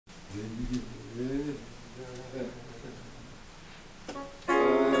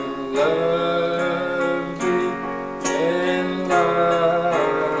love thee in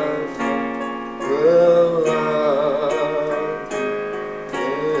life, will love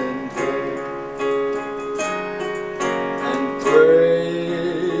in death, and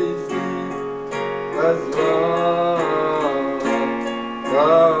praise thee as long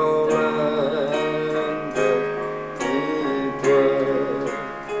thou lendest me breath,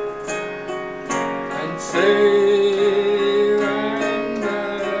 and save and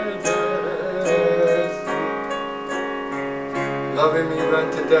majesty, loving me even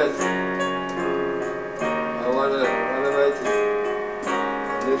to death. I wanna write it.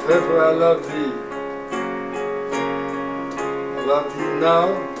 And if ever I love thee now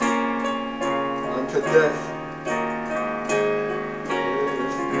unto death.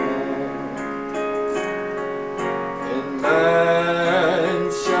 In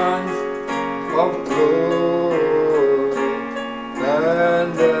mansions of glory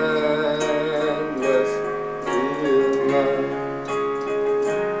and endless delight,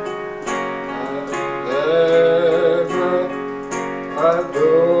 ever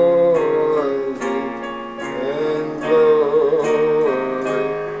adore thee in glory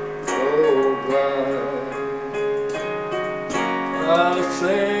so bright. I'll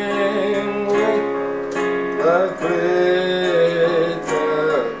sing with the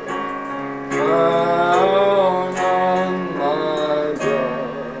Creator crown on my brow,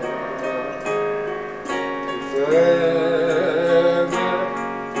 if ever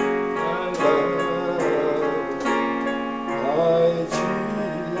I love my Jesus.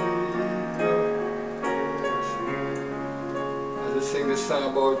 I just sing this song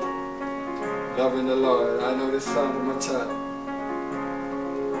about loving the Lord. I know this song from a child,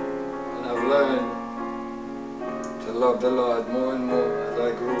 and I've learned to love the Lord more and more as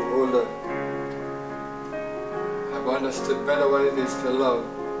I grew older. I've understood better what it is to love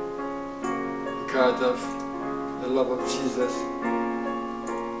because of the love of Jesus.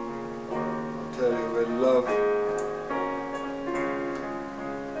 I tell you, with love,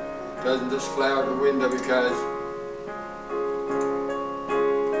 it doesn't just fly out the window because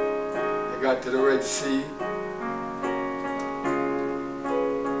they got to the Red Sea.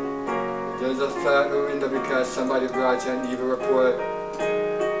 It doesn't just fly out the window because somebody brought you an evil report.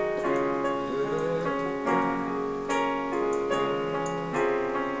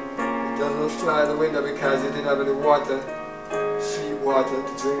 It doesn't fly out the window because you didn't have any water, sweet water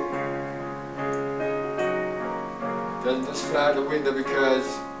to drink. It doesn't just fly out the window because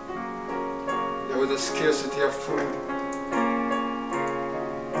there was a scarcity of food.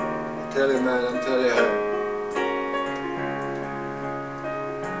 I tell you, man, I'm telling you.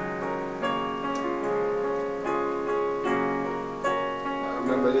 I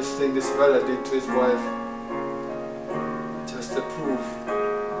remember this thing this brother did to his wife, just to prove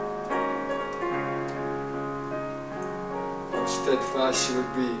how steadfast she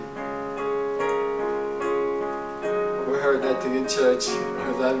would be. We heard that thing in church. It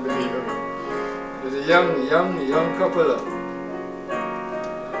was unbelievable. It was a young couple.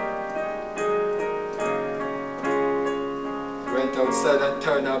 Went outside and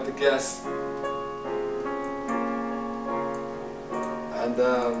turned out the gas. And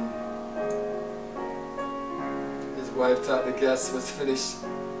his wife thought the gas was finished.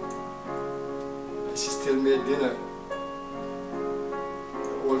 And she still made dinner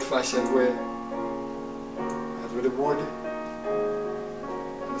the old-fashioned way. And with the wood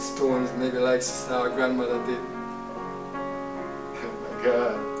and the stones, maybe like our grandmother did. Oh my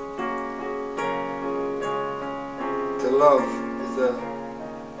God. To love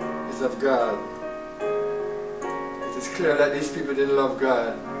is of God. It is clear that these people didn't love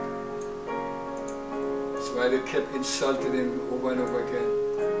God. That's why they kept insulting him over and over again,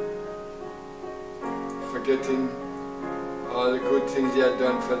 forgetting all the good things he had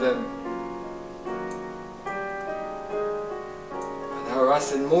done for them, and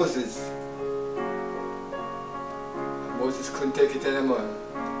harassing Moses. And Moses couldn't take it anymore.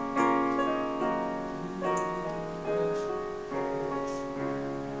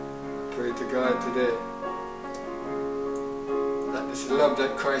 Pray to God today that this love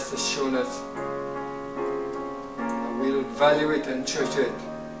that Christ has shown us, that we'll value it and treasure it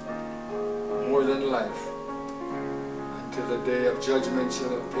more than life until the day of judgment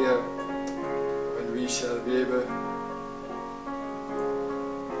shall appear, when we shall be able to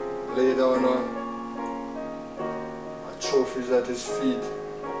lay down our trophies at His feet.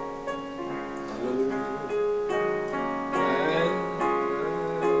 Hallelujah.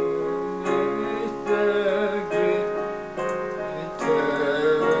 The great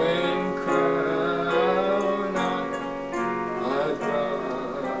eternal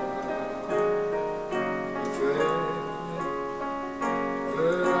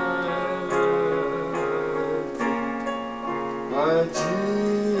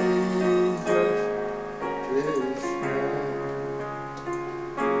Jesus is mine.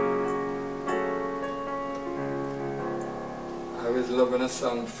 I always love when a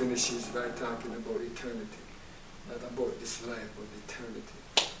song finishes by talking about eternity. Not about this life, but eternity.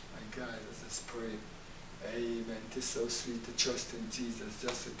 My God, let's just pray. Amen. It is so sweet to trust in Jesus,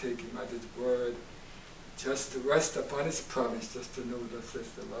 just to take him at his word, just to rest upon his promise, just to know that says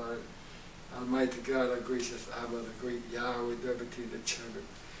the Lord. Almighty God, our gracious Abba, the great Yahweh, Deputy, the cherub.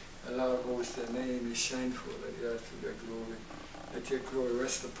 The Lord hosts, the name is shineful, let the earth through their glory. Let your glory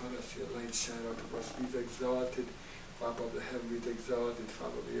rest upon us, your light shine out of us. Be exalted, far above the heaven, be exalted, far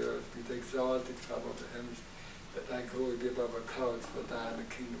above the earth, be exalted, far above the heavens. Let thy glory be above our clouds, for thine the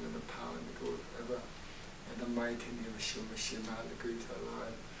kingdom and the power and the glory forever. In the mighty name of Yeshua Mashiach, the great our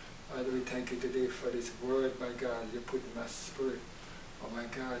Lord. Father, we thank you today for this word, my God, you put in my spirit. Oh my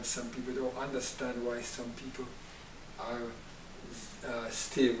God, some people don't understand why some people are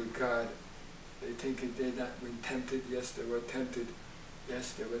still with God. They think they're not been tempted. Yes, they were tempted.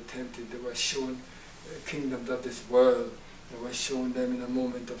 Yes, they were tempted. They were shown the kingdoms of this world. They were shown them in a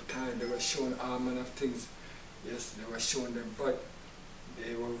moment of time. They were shown all manner of things. Yes, they were shown them, but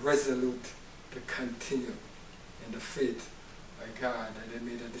they were resolute to continue in the faith, my God, and they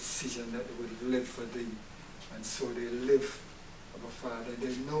made a decision that they would live for thee. And so they live, our Father.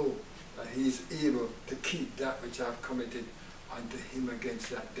 They know that he is able to keep that which I have committed unto him against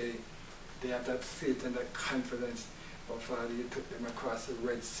that day. They have that faith and that confidence. Oh Father, you took them across the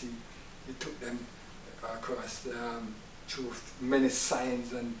Red Sea. You took them across through many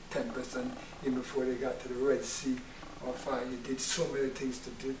signs and tempests, and even before they got to the Red Sea, oh Father, you did so many things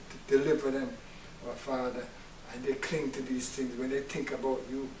to deliver them, oh Father, and they cling to these things. When they think about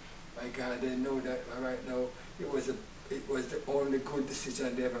you, my God, they know that right now it was the only good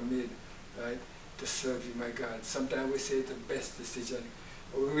decision they ever made, right, to serve you, my God. Sometimes we say it's the best decision,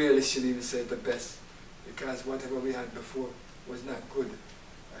 but we really shouldn't even say the best, because whatever we had before was not good,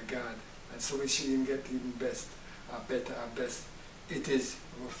 my God, and so we shouldn't even get even best. Our better, our best. It is,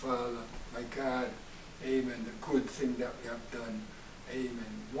 our Father, my God, amen, the good thing that we have done,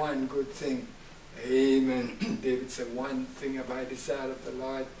 amen, one good thing, amen. David said, one thing have I desired of the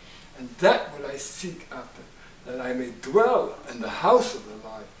Lord, and that will I seek after, that I may dwell in the house of the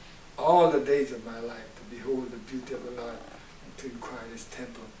Lord all the days of my life, to behold the beauty of the Lord, and to inquire his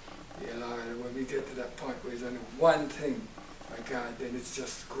temple. Yeah, Lord, and when we get to that point where there's only one thing, my God, then it's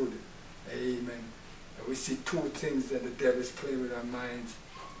just good, amen. We see two things that the devil is playing with our minds.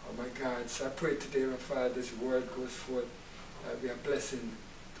 Oh my God. So I pray today, my Father, this word goes forth. Be a blessing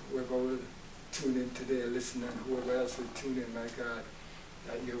to whoever will tune in today, listen, and whoever else will tune in, my God.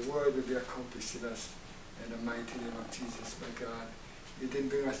 That your word will be accomplished in us in the mighty name of Jesus, my God. You didn't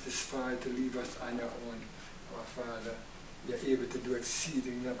bring us this far to leave us on our own, our Father. You're able to do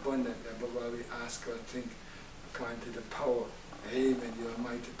exceeding abundantly above all we ask or think, according to the power. Amen, your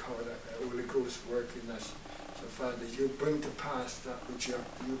mighty power that the Holy Ghost work in us. So Father, you bring to pass that which you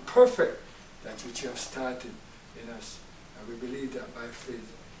perfect, that which you have started in us. And we believe that by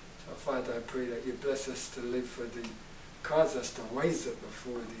faith. So Father, I pray that you bless us to live for thee. Cause us to rise up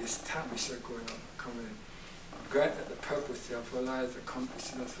before thee, establish our going up and coming in. Grant that the purpose of our lives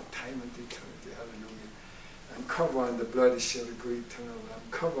accomplished in us for time and eternity. Hallelujah. And cover on the bloody shield of great eternal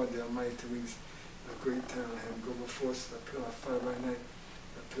Lamb. Cover on the almighty wings. The great eternal Him, go before us, the pillar of fire by night,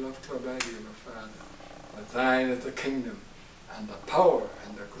 the pillar of cloud by day, my Father. For thine is the kingdom, and the power,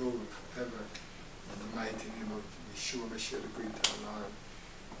 and the glory forever. In the mighty name of Yeshua Mashiach, the great eternal Lord,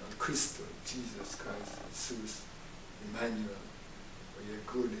 El Christo, Jesus Christ, Jesus, Emmanuel, for your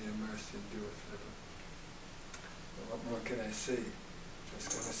good and your mercy endureth forever. But what more can I say? Just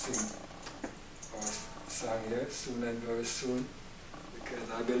going to sing our song here, soon and very soon, because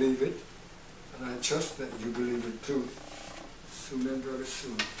I believe it. And I trust that you believe it too. Soon and very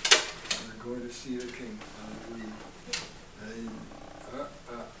soon, we're going to see the King. Hallelujah.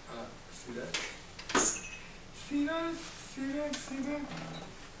 See that? See that? See that? See that?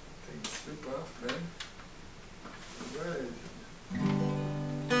 Things slip off, man. Alright.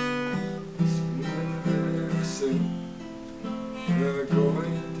 Soon and very soon, we're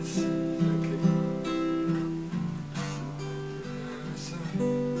going to see the King.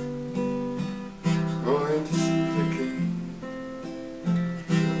 Going to see the King,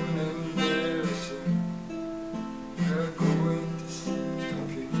 soon and very soon. We're going to see the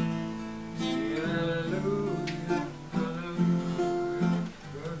King. Sing hallelujah, hallelujah.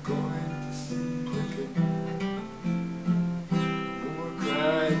 We're going to see the King.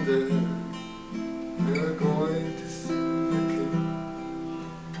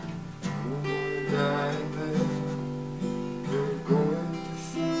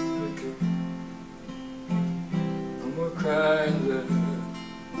 and then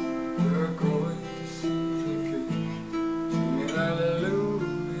we're going to see the King, singing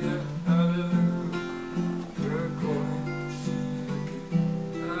hallelujah, hallelujah. We're going to see the King,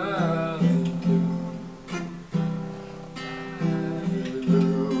 hallelujah,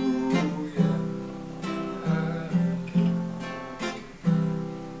 hallelujah, hallelujah.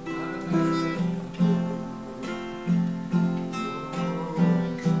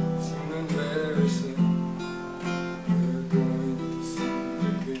 Singing Mary sing. We're going to see the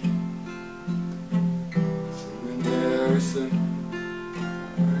King. Singing Mary sing.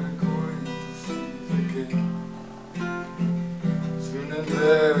 We're going to see the King. Soon and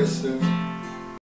very soon.